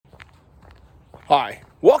Hi,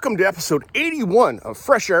 welcome to episode 81 of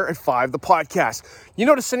Fresh Air at 5, the podcast. You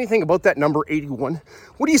notice anything about that number 81?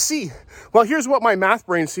 What do you see? Well, here's what my math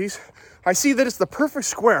brain sees. I see that it's the perfect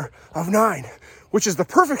square of 9, which is the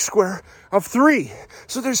perfect square of 3.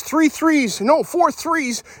 So there's 4 threes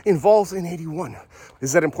involved in 81.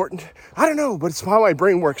 Is that important? I don't know, but it's how my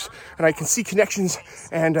brain works. And I can see connections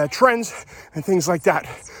and trends and things like that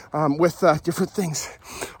with different things.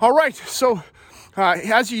 All right, so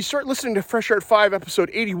as you start listening to Fresh Air at 5, episode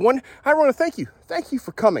 81, I want to thank you. Thank you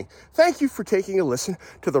for coming. Thank you for taking a listen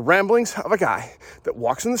to the ramblings of a guy that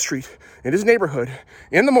walks in the street in his neighborhood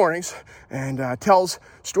in the mornings and tells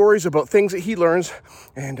stories about things that he learns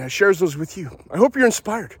and shares those with you. I hope you're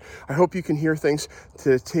inspired. I hope you can hear things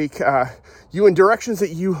to take you in directions that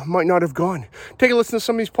you might not have gone. Take a listen to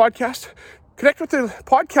some of these podcasts. Connect with the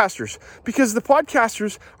podcasters, because the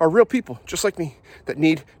podcasters are real people, just like me, that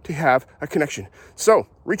need to have a connection. So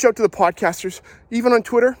reach out to the podcasters, even on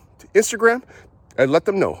Twitter, Instagram, and let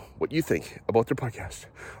them know what you think about their podcast.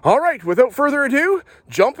 All right, without further ado,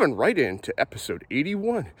 jumping right into episode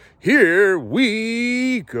 81. Here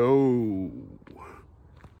we go.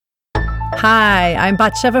 Hi, I'm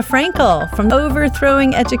Batsheva Frankel from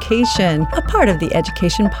Overthrowing Education, a part of the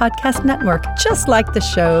Education Podcast Network, just like the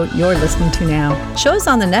show you're listening to now. Shows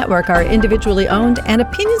on the network are individually owned, and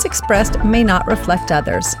opinions expressed may not reflect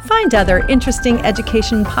others. Find other interesting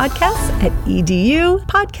education podcasts at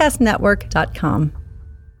edupodcastnetwork.com.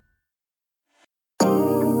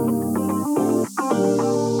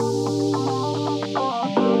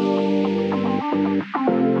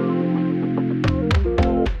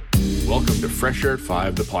 Welcome to Fresh Air at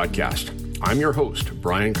 5, the podcast. I'm your host,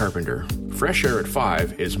 Brian Carpenter. Fresh Air at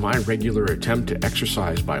 5 is my regular attempt to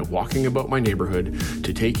exercise by walking about my neighborhood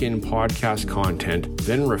to take in podcast content,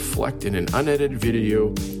 then reflect in an unedited video,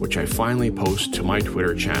 which I finally post to my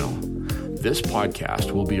Twitter channel. This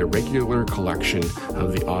podcast will be a regular collection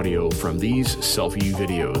of the audio from these selfie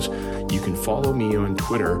videos. You can follow me on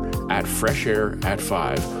Twitter at Fresh Air at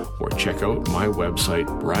 5 or check out my website,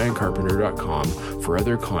 briancarpenter.com, for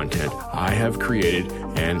other content I have created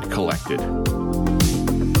and collected.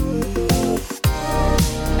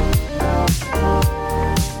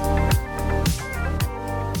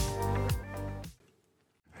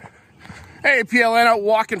 Hey, PLN out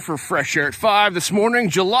walking for Fresh Air at 5 this morning,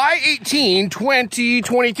 July 18,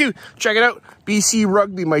 2022. Check it out. BC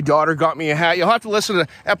Rugby, my daughter got me a hat. You'll have to listen to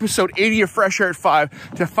episode 80 of Fresh Air at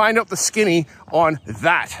 5 to find out the skinny on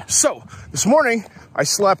that. So, this morning, I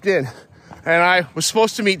slept in. And I was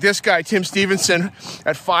supposed to meet this guy, Tim Stevenson,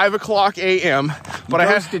 at 5 o'clock a.m. But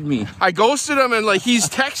I ghosted him, and he's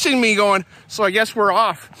texting me going, so I guess we're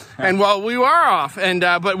off. And we are off, and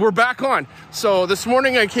but we're back on. So this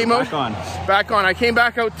morning I came back on. I came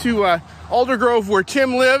back out to Aldergrove, where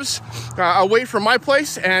Tim lives, away from my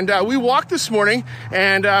place, and we walked this morning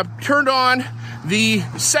and turned on the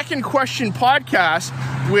Second Question podcast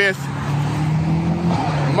with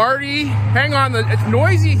Marty. Hang on, it's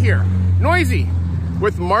noisy here.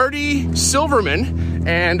 With Marty Silverman,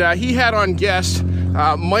 and he had on guest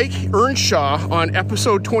Mike Earnshaw on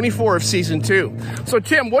episode 24 of season 2. So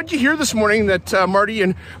Tim, what did you hear this morning that Marty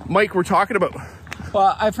and Mike were talking about?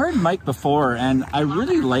 Well, I've heard Mike before, and I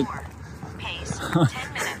really like...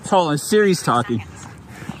 Hold on, Siri's talking.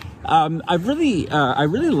 I really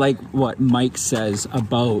like what Mike says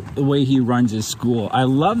about the way he runs his school. I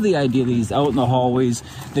love the idea that he's out in the hallways,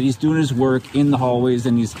 that he's doing his work in the hallways,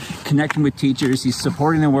 and he's connecting with teachers. He's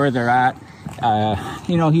supporting them where they're at.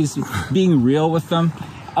 He's being real with them.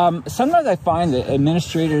 Sometimes I find that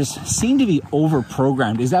administrators seem to be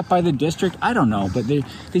over-programmed. Is that by the district? I don't know, but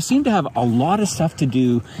they seem to have a lot of stuff to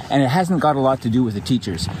do, and it hasn't got a lot to do with the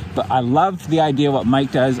teachers. But I love the idea of what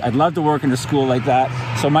Mike does. I'd love to work in a school like that.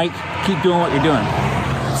 So Mike, keep doing what you're doing.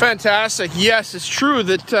 Fantastic. Yes, it's true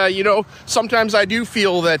that, sometimes I do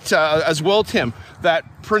feel that as well, Tim, that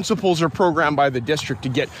principals are programmed by the district to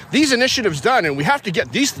get these initiatives done, and we have to get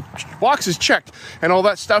these boxes checked and all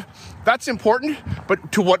that stuff. That's important,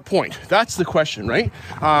 but to what point? That's the question, right?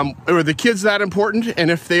 Are the kids that important? And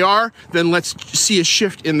if they are, then let's see a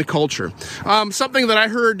shift in the culture. Something that I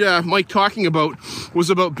heard Mike talking about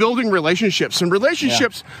was about building relationships. And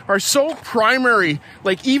relationships are so primary,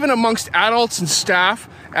 even amongst adults and staff,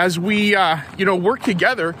 as we, work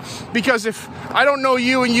together. Because if I don't know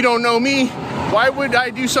you and you don't know me, why would I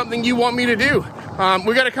do something you want me to do?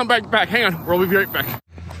 We got to come back. Hang on, we'll be right back.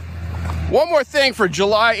 One more thing for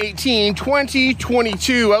July 18,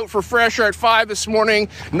 2022, out for fresh air at 5 this morning,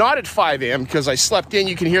 not at 5 a.m. because I slept in.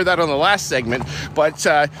 You can hear that on the last segment. But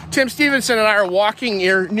Tim Stevenson and I are walking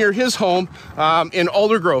near his home in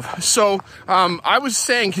Aldergrove. So I was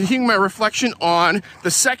saying, continuing my reflection on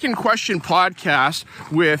the Second Question podcast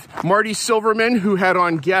with Marty Silverman, who had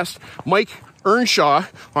on guest Mike Earnshaw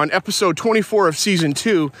on episode 24 of season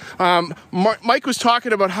 2. Mike was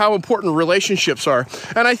talking about how important relationships are,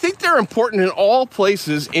 and I think they're important in all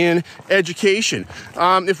places in education.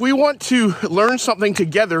 If we want to learn something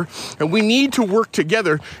together and we need to work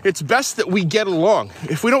together, it's best that we get along.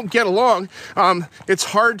 If we don't get along, it's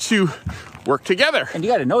hard to work together. And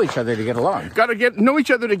you got to know each other to get along. Got to know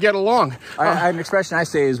each other to get along. An expression I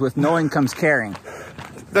say is, with knowing comes caring.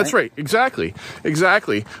 That's right. Exactly.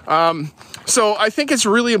 So I think it's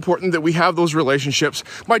really important that we have those relationships.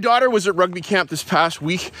 My daughter was at rugby camp this past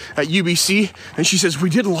week at UBC, and she says, we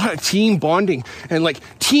did a lot of team bonding and like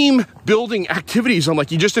team building activities. I'm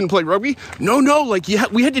like, you just didn't play rugby? No, like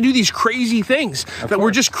we had to do these crazy things that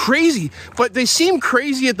were just crazy, but they seem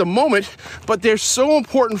crazy at the moment, but they're so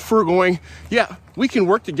important for going, yeah, we can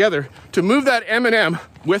work together to move that M&M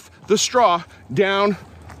with the straw down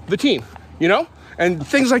the team, you know? And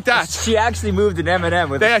things like that. She actually moved an M&M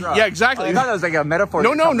with a straw. Yeah, exactly. I thought it was like a metaphor.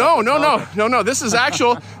 No. This is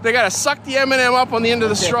actual. They got to suck the M&M up on the end of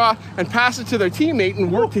the straw and pass it to their teammate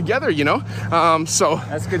and work together, you know? So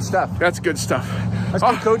that's good stuff. That's good stuff. That's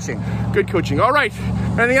good coaching. Good coaching. All right.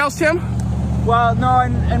 Anything else, Tim? Well, no,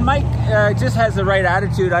 and Mike just has the right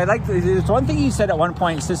attitude. There's one thing he said at one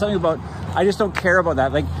point. He said something about, I just don't care about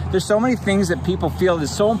that. Like, there's so many things that people feel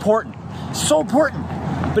is so important.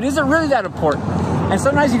 But is it really that important? And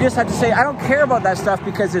sometimes you just have to say, I don't care about that stuff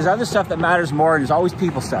because there's other stuff that matters more, and there's always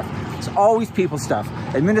people stuff. It's always people stuff.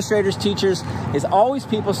 Administrators, teachers, it's always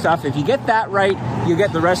people stuff. If you get that right, you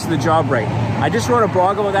get the rest of the job right. I just wrote a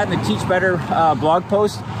blog about that in the Teach Better blog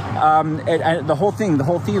post. And the whole theme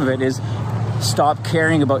of it is stop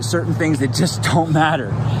caring about certain things that just don't matter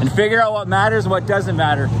and figure out what matters and what doesn't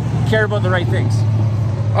matter. Care about the right things.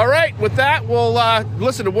 All right, with that, we'll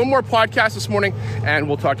listen to one more podcast this morning, and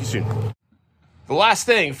we'll talk to you soon. The last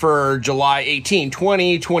thing for July 18,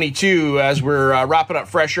 2022, as we're wrapping up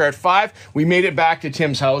Fresh Air at 5, we made it back to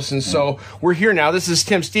Tim's house, and so we're here now. This is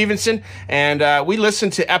Tim Stevenson, and we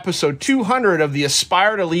listened to episode 200 of the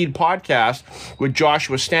Aspire to Lead podcast with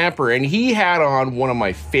Joshua Stamper, and he had on one of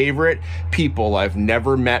my favorite people I've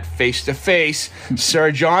never met face-to-face,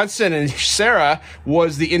 Sarah Johnson, and Sarah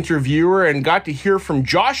was the interviewer and got to hear from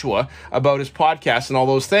Joshua about his podcast and all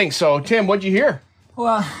those things. So, Tim, what'd you hear?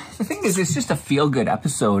 Well, the thing is, it's just a feel-good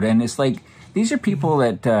episode, and it's like, these are people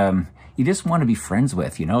that you just want to be friends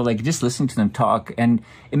with, you know, like just listening to them talk. And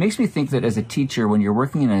it makes me think that as a teacher, when you're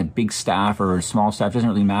working in a big staff or a small staff, doesn't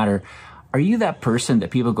really matter. Are you that person that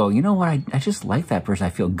people go, you know what, I just like that person. I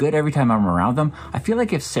feel good every time I'm around them. I feel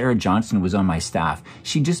like if Sarah Johnson was on my staff,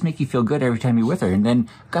 she'd just make you feel good every time you're with her. And then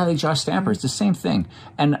a guy like Josh Stamper, it's the same thing.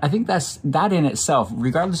 And I think that in itself,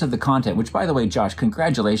 regardless of the content, which, by the way, Josh,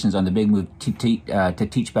 congratulations on the big move to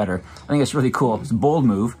Teach Better. I think it's really cool. It's a bold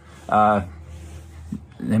move.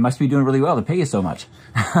 They must be doing really well to pay you so much.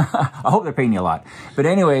 I hope they're paying you a lot. But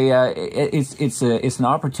anyway, it's an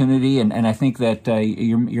opportunity, and I think that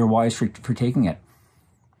you're wise for taking it.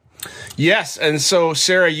 Yes, and so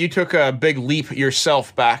Sarah, you took a big leap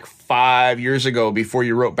yourself back 5 years ago before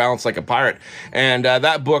you wrote Balance Like a Pirate. And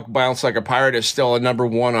that book, Balance Like a Pirate, is still a number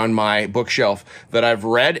one on my bookshelf that I've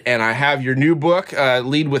read. And I have your new book,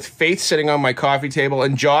 Lead with Faith, sitting on my coffee table.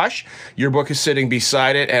 And Josh, your book is sitting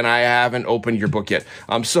beside it, and I haven't opened your book yet.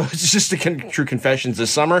 So it's just true confessions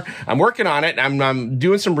this summer. I'm working on it. I'm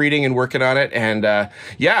doing some reading and working on it. And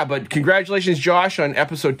yeah, but congratulations, Josh, on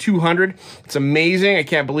episode 200. It's amazing. I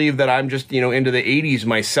can't believe that I'm just, into the 80s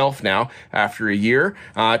myself now after a year.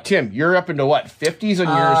 Tim, you're up into what, 50s on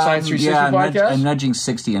your Science 360 podcast? I'm nudging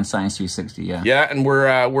 60 in Science 360, yeah. Yeah, and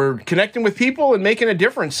we're connecting with people and making a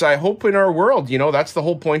difference, I hope, in our world. That's the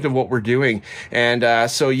whole point of what we're doing.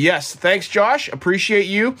 And so, yes, thanks, Josh. Appreciate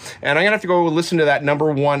you. And I'm going to have to go listen to that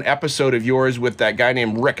number one episode of yours with that guy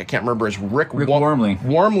named Rick. I can't remember his Rick Wormley.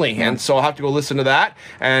 Wormley. Yeah. And so I'll have to go listen to that.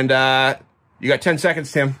 And you got 10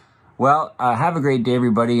 seconds, Tim. Well, have a great day,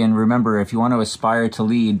 everybody. And remember, if you want to aspire to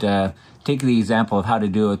lead, take the example of how to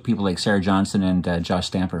do it with people like Sarah Johnson and Josh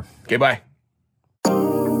Stamper. Okay, bye.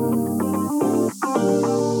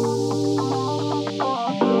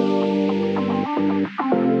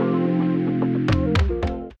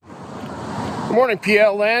 Good morning,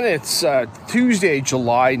 PLN. It's Tuesday,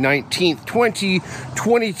 July 19th,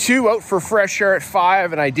 2022. Out for fresh air at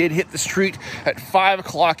 5, and I did hit the street at 5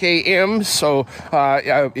 o'clock a.m. So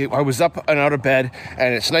I was up and out of bed,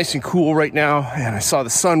 and it's nice and cool right now, and I saw the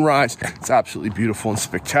sunrise. It's absolutely beautiful and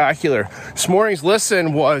spectacular. This morning's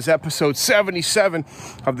listen was episode 77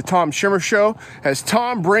 of the Tom Schimmer Show, as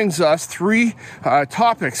Tom brings us three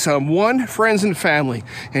topics. One, friends and family,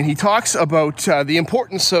 and he talks about the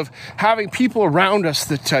importance of having people around us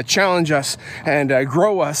that challenge us and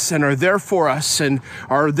grow us and are there for us and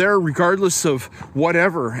are there regardless of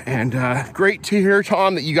whatever. And great to hear,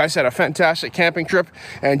 Tom, that you guys had a fantastic camping trip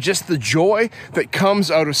and just the joy that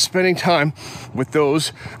comes out of spending time with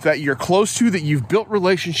those that you're close to, that you've built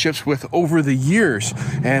relationships with over the years.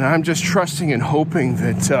 And I'm just trusting and hoping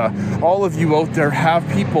that all of you out there have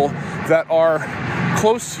people that are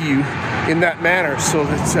close to you in that manner, so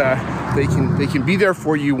that they can be there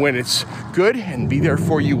for you when it's good and be there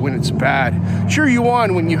for you when it's bad. Cheer you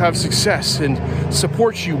on when you have success and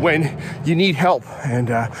support you when you need help. And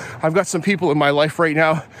I've got some people in my life right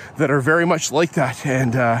now that are very much like that,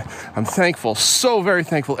 and I'm thankful, so very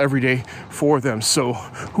thankful every day for them. So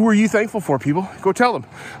who are you thankful for, people? Go tell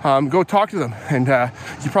them. Go talk to them. And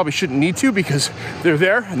you probably shouldn't need to, because they're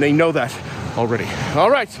there and they know that already.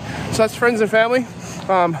 All right, so that's friends and family.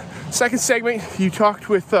 Second segment, you talked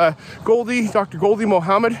with Dr. Gholdy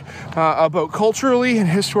Mohammed about culturally and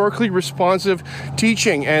historically responsive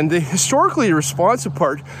teaching. And the historically responsive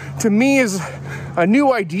part, to me, is a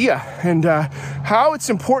new idea, and how it's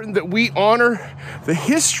important that we honor the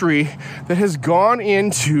history that has gone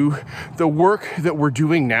into the work that we're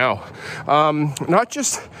doing now. Not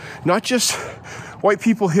just white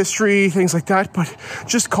people history, things like that, but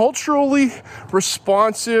just culturally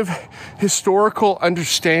responsive historical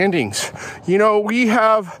understandings. You know, we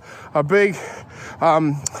have a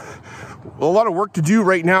lot of work to do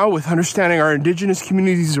right now with understanding our indigenous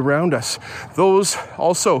communities around us. Those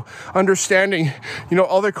also understanding,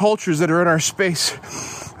 other cultures that are in our space.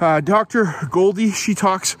 Dr. Gholdy, she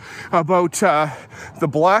talks about the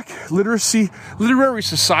Black literary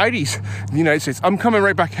societies in the United States. I'm coming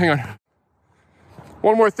right back, hang on.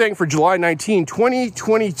 One more thing for July 19,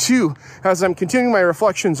 2022, as I'm continuing my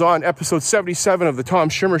reflections on episode 77 of the Tom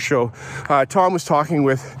Schimmer Show. Tom was talking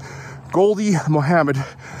with Gholdy Mohammed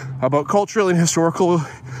about cultural and historical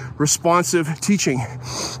responsive teaching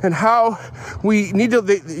and how we need to.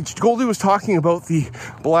 Gholdy was talking about the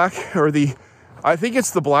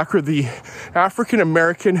African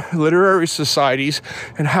American literary societies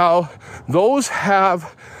and how those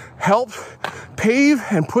have helped pave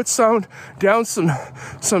and put down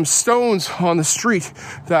some stones on the street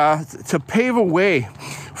to pave a way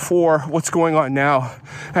for what's going on now.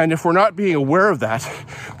 And if we're not being aware of that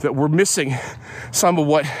we're missing some of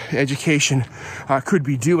what education could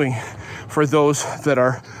be doing for those that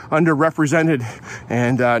are underrepresented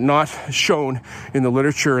and not shown in the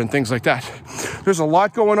literature and things like that. There's a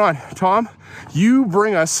lot going on. Tom, you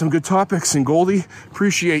bring us some good topics, and Gholdy,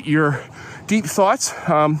 appreciate your deep thoughts.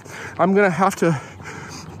 I'm going to have to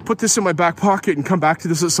put this in my back pocket and come back to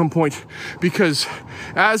this at some point, because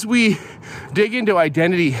as we dig into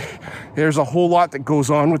identity, there's a whole lot that goes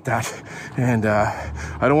on with that. And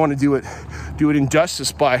I don't want to do it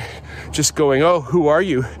injustice by just going, oh, who are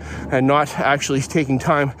you? And not actually taking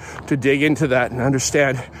time to dig into that and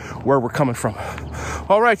understand where we're coming from.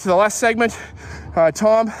 All right, to the last segment,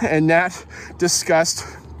 Tom and Nat discussed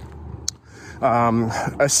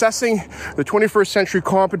assessing the 21st century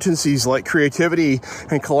competencies like creativity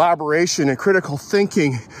and collaboration and critical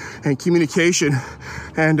thinking and communication.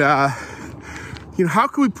 And, how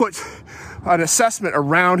can we put an assessment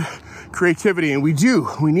around creativity? And we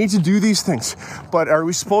need to do these things, but are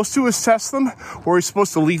we supposed to assess them, or are we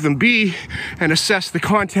supposed to leave them be and assess the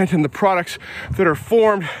content and the products that are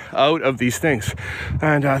formed out of these things?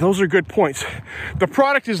 And those are good points. The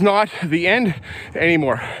product is not the end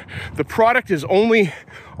anymore. The product is only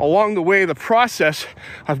along the way, the process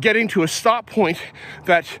of getting to a stop point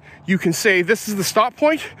that you can say this is the stop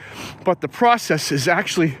point, but the process is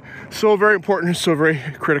actually so very important and so very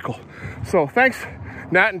critical. So thanks,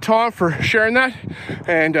 Nat and Tom, for sharing that,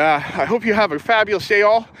 and I hope you have a fabulous day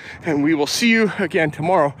all, and we will see you again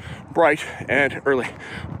tomorrow bright and early.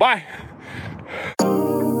 Bye.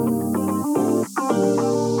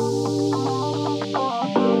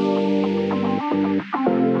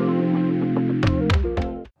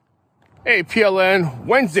 Hey PLN,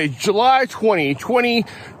 Wednesday, July 20,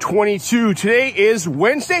 2022. Today is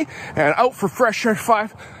Wednesday, and out for fresh air at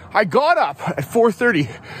 5. I got up at 4:30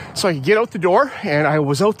 so I could get out the door, and I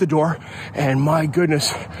was out the door, and my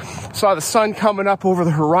goodness, Saw the sun coming up over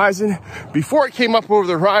the horizon. Before it came up over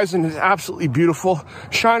the horizon, it's absolutely beautiful.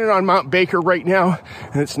 Shining on Mount Baker right now,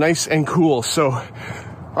 and it's nice and cool. So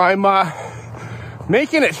I'm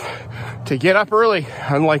making it to get up early,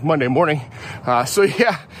 unlike Monday morning. This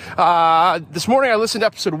morning I listened to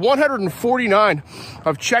episode 149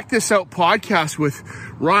 of Check This Out podcast with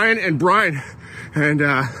Ryan and Brian. And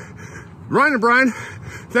Ryan and Brian,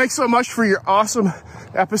 thanks so much for your awesome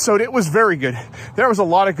episode. It was very good. There was a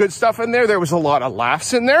lot of good stuff in there. There was a lot of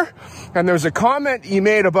laughs in there. And there was a comment you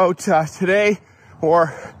made about today, or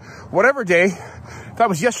whatever day, that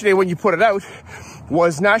was yesterday when you put it out,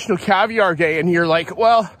 was National Caviar Day, and you're like,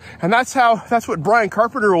 well, and that's what Brian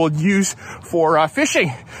Carpenter would use for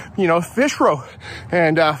fishing, fish roe,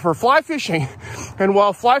 and for fly fishing. And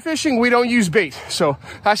while fly fishing, we don't use bait. So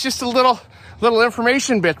that's just a little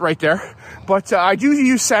information bit right there. But I do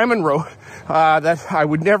use salmon roe that I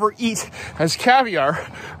would never eat as caviar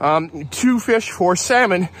to fish for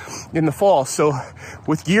salmon in the fall. So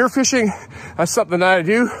with gear fishing, that's something that I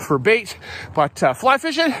do for bait. But fly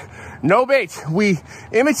fishing, no bait. We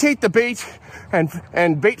imitate the bait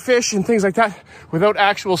and bait fish and things like that without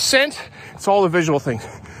actual scent. It's all a visual thing.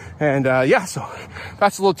 And so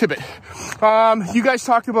that's a little tidbit. You guys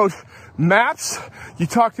talked about maps. You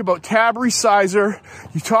talked about tab resizer.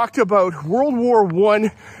 You talked about World War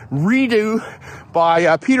I redo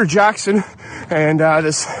by Peter Jackson, and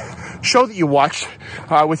this show that you watched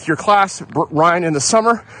with your class, Ryan, in the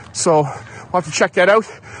summer. So we'll have to check that out.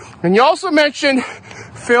 And you also mentioned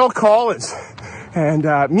Phil Collins and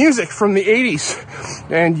music from the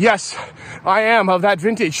 80s. And yes, I am of that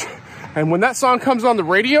vintage. And when that song comes on the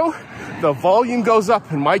radio, the volume goes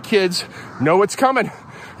up and my kids know it's coming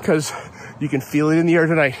because you can feel it in the air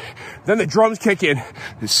tonight. Then the drums kick in.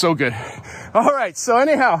 It's so good. All right. So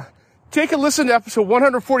anyhow, take a listen to episode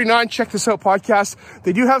 149. Check This Out podcast.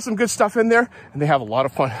 They do have some good stuff in there and they have a lot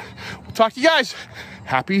of fun. We'll talk to you guys.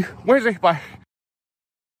 Happy Wednesday. Bye.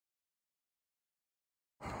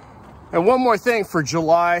 And one more thing for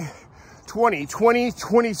July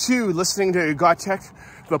 2022, listening to GotTech,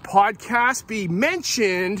 the podcast, be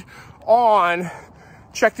mentioned on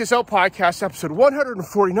Check This Out podcast, episode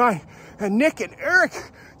 149. And Nick and Eric,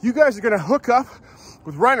 you guys are going to hook up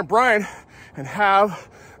with Ryan and Brian and have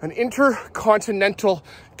an intercontinental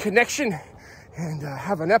connection and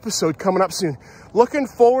have an episode coming up soon. Looking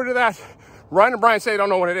forward to that. Ryan and Brian say they don't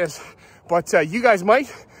know what it is, but you guys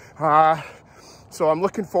might. So I'm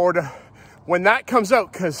looking forward to when that comes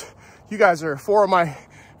out, because you guys are four of my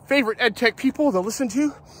favorite EdTech people to listen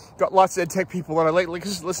to. Got lots of EdTech people that I like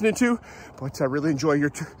listening to, but I really enjoy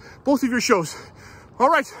both of your shows. All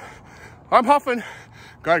right, I'm huffing.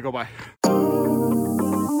 Gotta go by.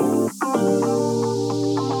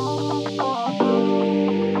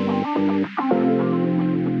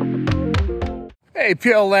 Hey,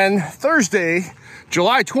 PLN, Thursday,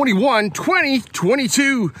 July 21,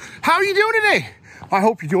 2022. How are you doing today? I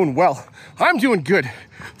hope you're doing well. I'm doing good.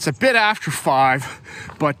 It's a bit after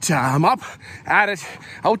 5, but I'm up at it,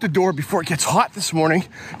 out the door before it gets hot this morning.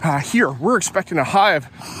 Here, we're expecting a high of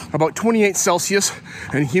about 28 Celsius,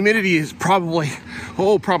 and humidity is probably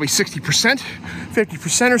 60%,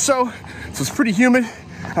 50% or so. So it's pretty humid.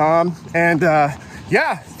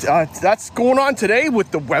 That's going on today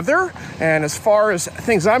with the weather. And as far as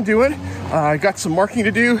things I'm doing, I got some marking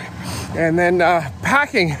to do, and then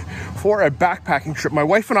packing for a backpacking trip. My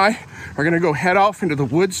wife and I are going to go head off into the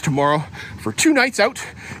woods tomorrow for 2 nights out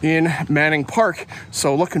in Manning Park.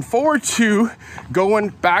 So looking forward to going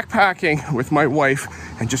backpacking with my wife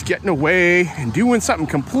and just getting away and doing something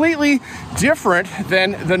completely different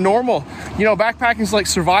than the normal. Backpacking is like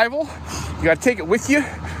survival. You got to take it with you.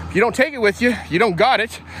 If you don't take it with you, you don't got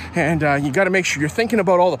it. And you got to make sure you're thinking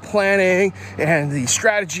about all the planning and the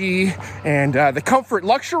strategy and the comfort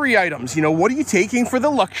luxury items. What are you taking for the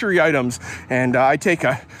luxury items? And I take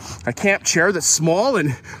a camp chair that's small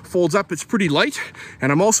and folds up. It's pretty light.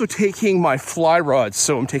 And I'm also taking my fly rods.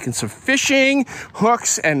 So I'm taking some fishing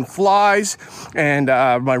hooks and flies and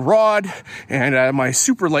my rod and my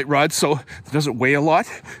super light rod, so it doesn't weigh a lot.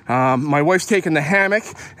 My wife's taking the hammock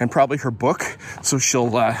and probably her book, so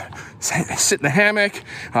she'll sit in the hammock,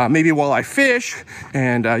 maybe while I fish,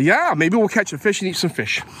 and maybe we'll catch a fish and eat some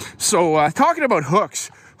fish. So talking about hooks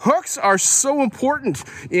are so important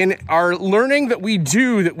in our learning that we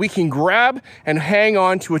do, that we can grab and hang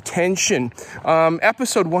on to attention.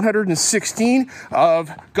 Episode 116 of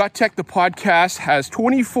GotTech the podcast has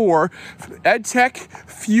 24 EdTech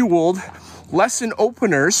fueled lesson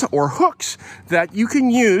openers or hooks that you can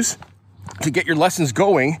use to get your lessons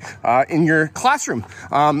going in your classroom.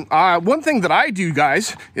 One thing that I do,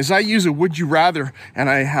 guys, is I use a would you rather, and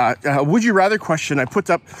a would you rather question. I put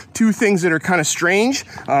up two things that are kind of strange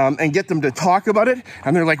and get them to talk about it,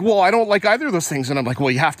 and they're like, well, I don't like either of those things, and I'm like,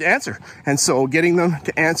 well, you have to answer. And so getting them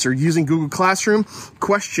to answer using Google Classroom,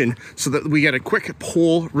 question, so that we get a quick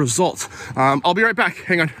poll result. I'll be right back.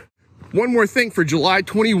 Hang on. One more thing for July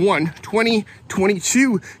 21,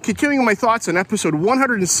 2022. Continuing my thoughts on episode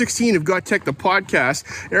 116 of Got Tech, the podcast,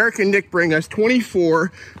 Eric and Nick bring us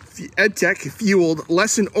 24 EdTech fueled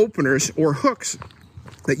lesson openers or hooks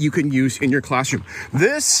that you can use in your classroom.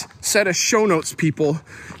 This set of show notes, people,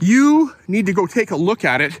 you need to go take a look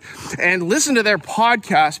at it and listen to their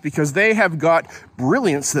podcast, because they have got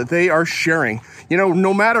brilliance that they are sharing. You know,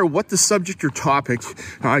 no matter what the subject or topic,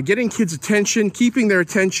 getting kids' attention, keeping their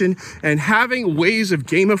attention, and having ways of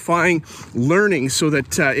gamifying learning so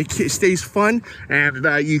that it stays fun and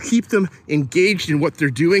you keep them engaged in what they're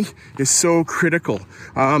doing is so critical.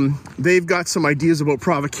 They've got some ideas about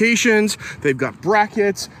provocations, they've got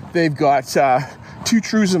brackets, they've got two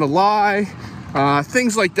truths and a lie,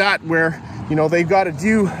 things like that, where, you know, they've got to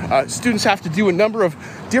do, students have to do a number of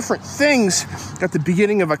different things at the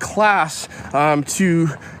beginning of a class to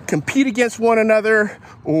compete against one another,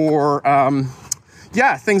 or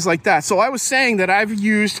things like that. So I was saying that I've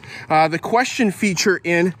used the question feature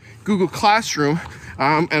in Google Classroom,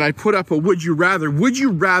 and I put up a would you rather. Would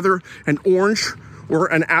you rather an orange or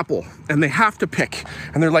an apple? And they have to pick.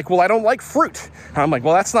 And they're like, well, I don't like fruit. And I'm like,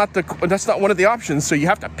 well, that's not one of the options, so you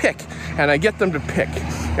have to pick. And I get them to pick.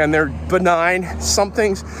 And they're benign. Some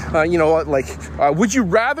things, would you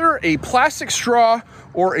rather a plastic straw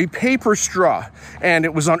or a paper straw? And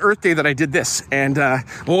it was on Earth Day that I did this. And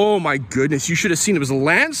oh my goodness, you should have seen it was a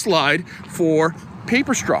landslide for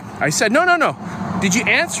paper straw. I said, no. Did you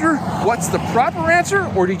answer what's the proper answer,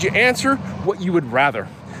 or did you answer what you would rather?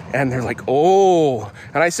 And they're like, oh.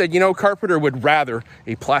 And I said, Carpenter would rather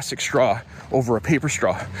a plastic straw over a paper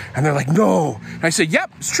straw. And they're like, no. And I said,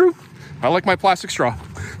 yep, it's true. I like my plastic straw.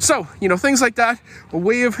 So, things like that, a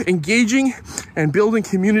way of engaging and building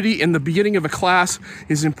community in the beginning of a class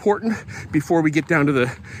is important before we get down to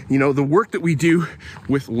the work that we do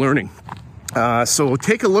with learning. So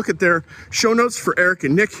take a look at their show notes for Eric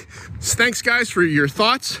and Nick. Thanks, guys, for your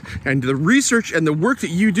thoughts and the research and the work that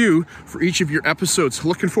you do for each of your episodes.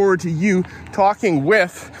 Looking forward to you talking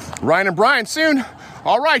with Ryan and Brian soon.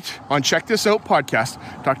 All right, on Check This Out podcast.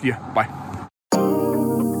 Talk to you. Bye.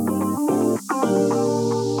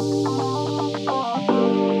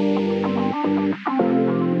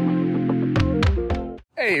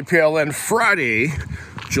 Hey, PLN Friday,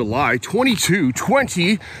 July 22,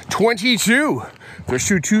 2022. There's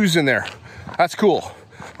two twos in there. That's cool.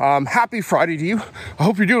 Happy Friday to you. I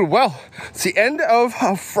hope you're doing well. It's the end of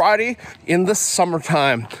Friday in the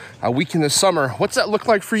summertime, a week in the summer. What's that look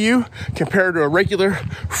like for you compared to a regular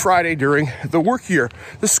Friday during the work year,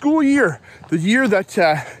 the school year, the year that,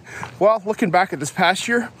 looking back at this past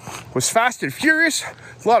year, was fast and furious,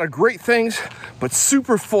 a lot of great things, but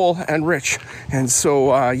super full and rich. And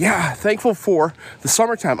so, thankful for the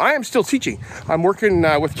summertime. I am still teaching. I'm working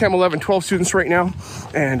with Chem 11, 12 students right now,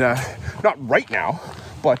 and not right now,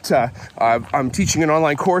 but I'm teaching an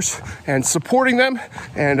online course and supporting them,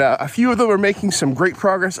 and a few of them are making some great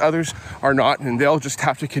progress, others are not, and they'll just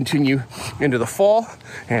have to continue into the fall,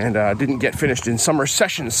 and didn't get finished in summer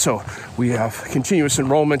sessions, so we have continuous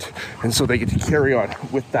enrollment, and so they get to carry on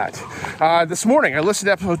with that. This morning I listened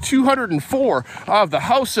to episode 204 of the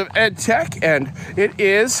House of EdTech, and it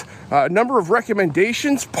is a number of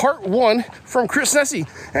recommendations, part 1 from Chris Nesi.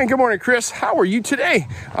 And good morning, Chris. How are you today?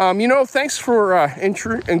 Thanks for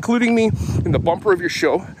including me in the bumper of your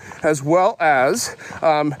show, as well as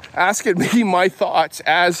asking me my thoughts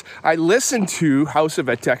as I listened to House of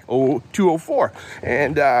EdTech 204.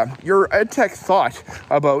 And your EdTech thought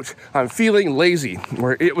about feeling lazy,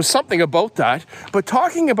 where it was something about that, but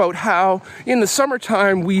talking about how in the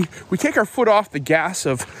summertime we take our foot off the gas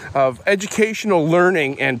of educational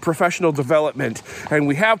learning and professional development, and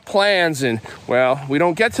we have plans and, we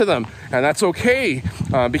don't get to them, and that's okay,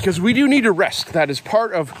 because we do need to rest. That is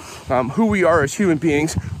part of who we are as human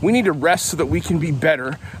beings. We need to rest so that we can be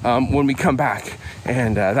better when we come back,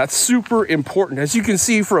 and that's super important. As you can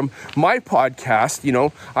see from my podcast,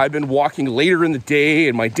 I've been walking later in the day,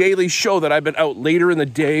 and my daily show that I've been out later in the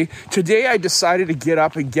day. Today I decided to get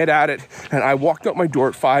up and get at it, and I walked out my door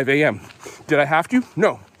at 5 a.m. Did I have to?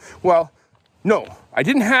 No. Well, No, I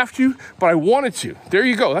didn't have to, but I wanted to. There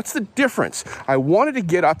you go. That's the difference. I wanted to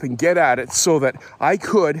get up and get at it so that I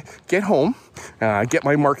could get home, get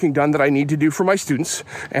my marking done that I need to do for my students,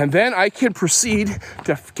 and then I can proceed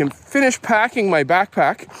to finish packing my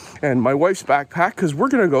backpack and my wife's backpack, because we're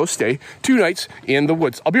going to go stay 2 nights in the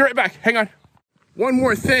woods. I'll be right back. Hang on. One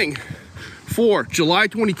more thing for July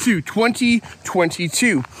 22,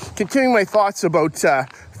 2022. Continuing my thoughts about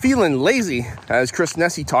feeling lazy, as Chris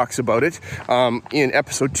Nesi talks about it in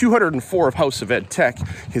episode 204 of House of Ed Tech,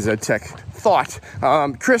 his Ed Tech thought.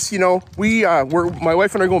 Chris, my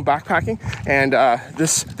wife and I are going backpacking, and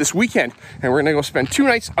this weekend, and we're gonna go spend 2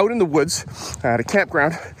 nights out in the woods at a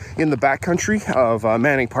campground in the backcountry of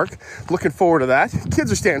Manning Park. Looking forward to that.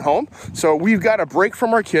 Kids are staying home, so we've got a break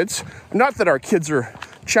from our kids. Not that our kids are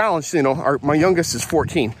challenged, my youngest is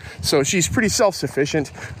 14, so she's pretty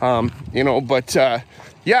self-sufficient,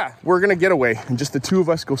 yeah, we're going to get away and just the 2 of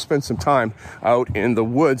us go spend some time out in the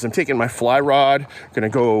woods. I'm taking my fly rod, going to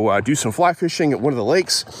go do some fly fishing at one of the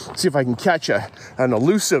lakes, see if I can catch an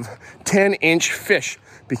elusive 10-inch fish,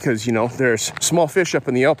 because, there's small fish up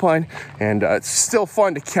in the Alpine, and it's still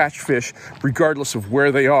fun to catch fish regardless of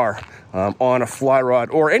where they are. On a fly rod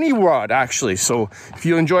or any rod, actually. So if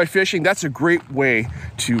you enjoy fishing, that's a great way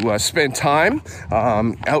to spend time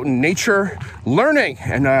out in nature, learning.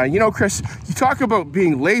 And, Chris, you talk about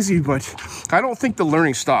being lazy, but I don't think the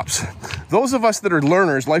learning stops. Those of us that are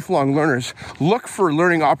learners, lifelong learners, look for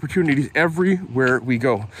learning opportunities everywhere we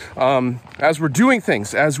go. As we're doing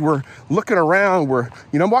things, as we're looking around,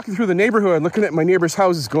 I'm walking through the neighborhood, looking at my neighbor's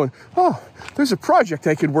houses going, oh, there's a project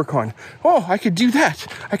I could work on. Oh, I could do that.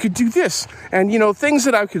 I could do this. And, things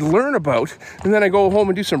that I could learn about. And then I go home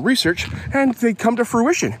and do some research, and they come to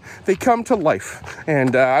fruition. They come to life.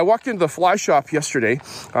 And I walked into the fly shop yesterday,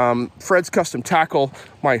 Fred's Custom Tackle,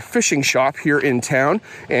 my fishing shop here in town.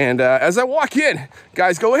 And as I walk in,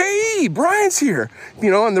 guys go, hey, Brian's here.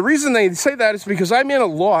 And the reason they say that is because I'm in a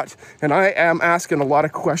lot and I am asking a lot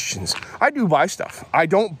of questions. I do buy stuff. I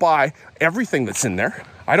don't buy everything that's in there.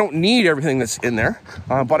 I don't need everything that's in there,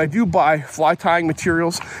 but I do buy fly tying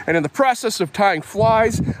materials. And in the process of tying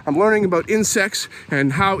flies, I'm learning about insects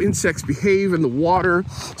and how insects behave in the water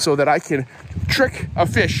so that I can trick a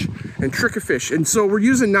fish. And so we're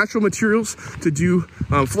using natural materials to do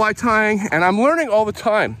fly tying, and I'm learning all the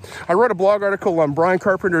time. I wrote a blog article on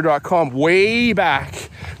briancarpenter.com way back.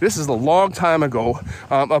 This is a long time ago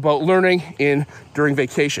about learning during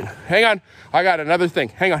vacation. Hang on, I got another thing.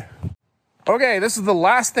 Hang on. Okay, this is the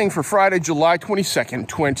last thing for Friday, July 22nd,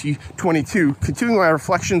 2022. Continuing my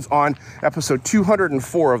reflections on episode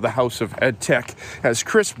 204 of the House of Ed Tech, as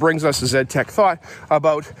Chris brings us his Ed Tech thought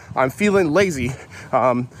about I'm feeling lazy.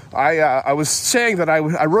 I was saying that I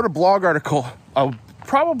wrote a blog article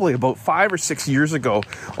probably about 5 or 6 years ago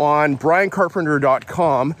on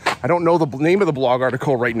briancarpenter.com. I don't know the name of the blog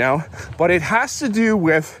article right now, but it has to do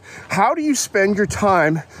with how do you spend your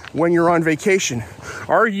time when you're on vacation?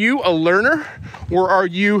 Are you a learner or are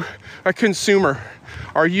you a consumer?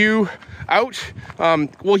 Are you out?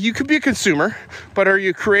 You could be a consumer, but are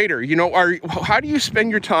you a creator? How do you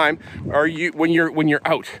spend your time? When you're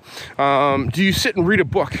out? Do you sit and read a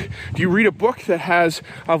book? Do you read a book that has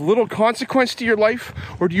a little consequence to your life,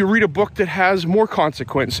 or do you read a book that has more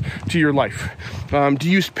consequence to your life? Do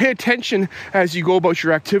you pay attention as you go about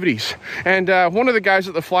your activities? And one of the guys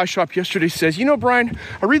at the fly shop yesterday says, Brian,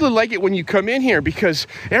 I really like it when you come in here, because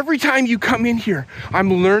every time you come in here,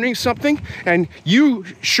 I'm learning something, and you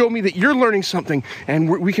show me that you're learning something, and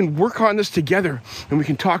we can work on this together, and we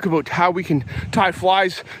can talk about how we can tie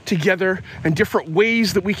flies together and different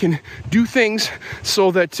ways that we can do things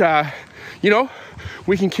so that,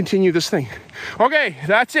 we can continue this thing. Okay,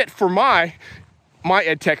 that's it for my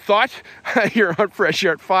Ed Tech thought here on Fresh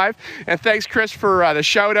Air at 5. And thanks, Chris, for the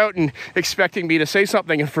shout out and expecting me to say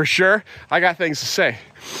something. And for sure, I got things to say.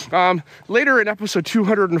 Later in episode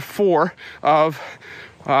 204 of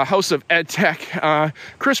House of Ed Tech,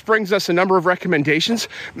 Chris brings us a number of recommendations.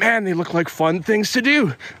 Man, they look like fun things to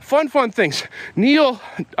do. Fun things. Neil,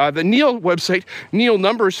 the Neil website, Neil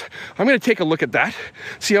Numbers, I'm going to take a look at that,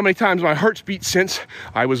 see how many times my heart's beat since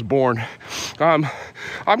I was born. I'm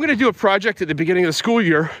going to do a project at the beginning of the school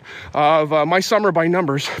year of my summer by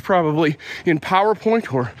numbers, probably in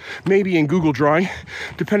PowerPoint or maybe in Google Drawing,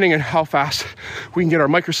 depending on how fast we can get our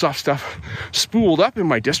Microsoft stuff spooled up in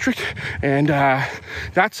my district. And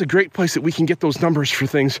that's a great place that we can get those numbers for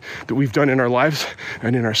things that we've done in our lives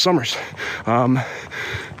and in our summers.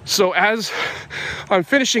 So as I'm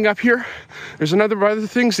finishing up here, there's a number of other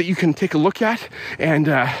things that you can take a look at and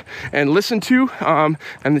listen to.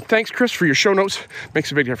 And thanks, Chris, for your show notes.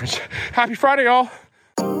 Makes a big difference. Happy Friday, all.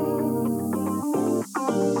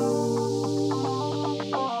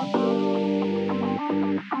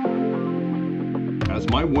 As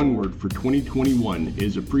my one word for 2021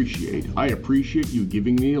 is appreciate, I appreciate you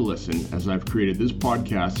giving me a listen as I've created this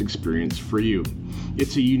podcast experience for you.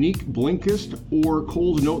 It's a unique Blinkist or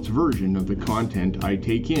Coles Notes version of the content I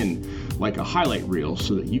take in, like a highlight reel,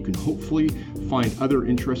 so that you can hopefully find other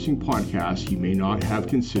interesting podcasts you may not have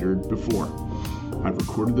considered before. I've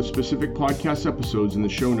recorded the specific podcast episodes in the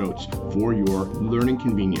show notes for your learning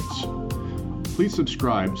convenience. Please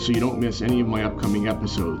subscribe so you don't miss any of my upcoming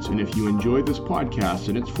episodes. And if you enjoy this podcast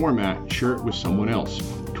and its format, share it with someone else.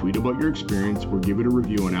 Tweet about your experience or give it a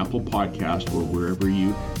review on Apple Podcast or wherever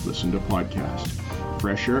you listen to podcasts.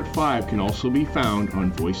 Fresh Air at 5 can also be found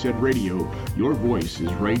on Voice Ed Radio. Your voice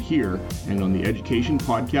is right here, and on the Education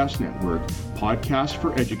Podcast Network, podcasts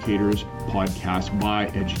for educators, podcasts by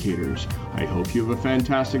educators. I hope you have a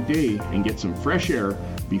fantastic day and get some fresh air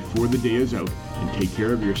before the day is out, and take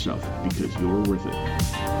care of yourself because you're worth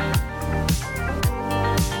it.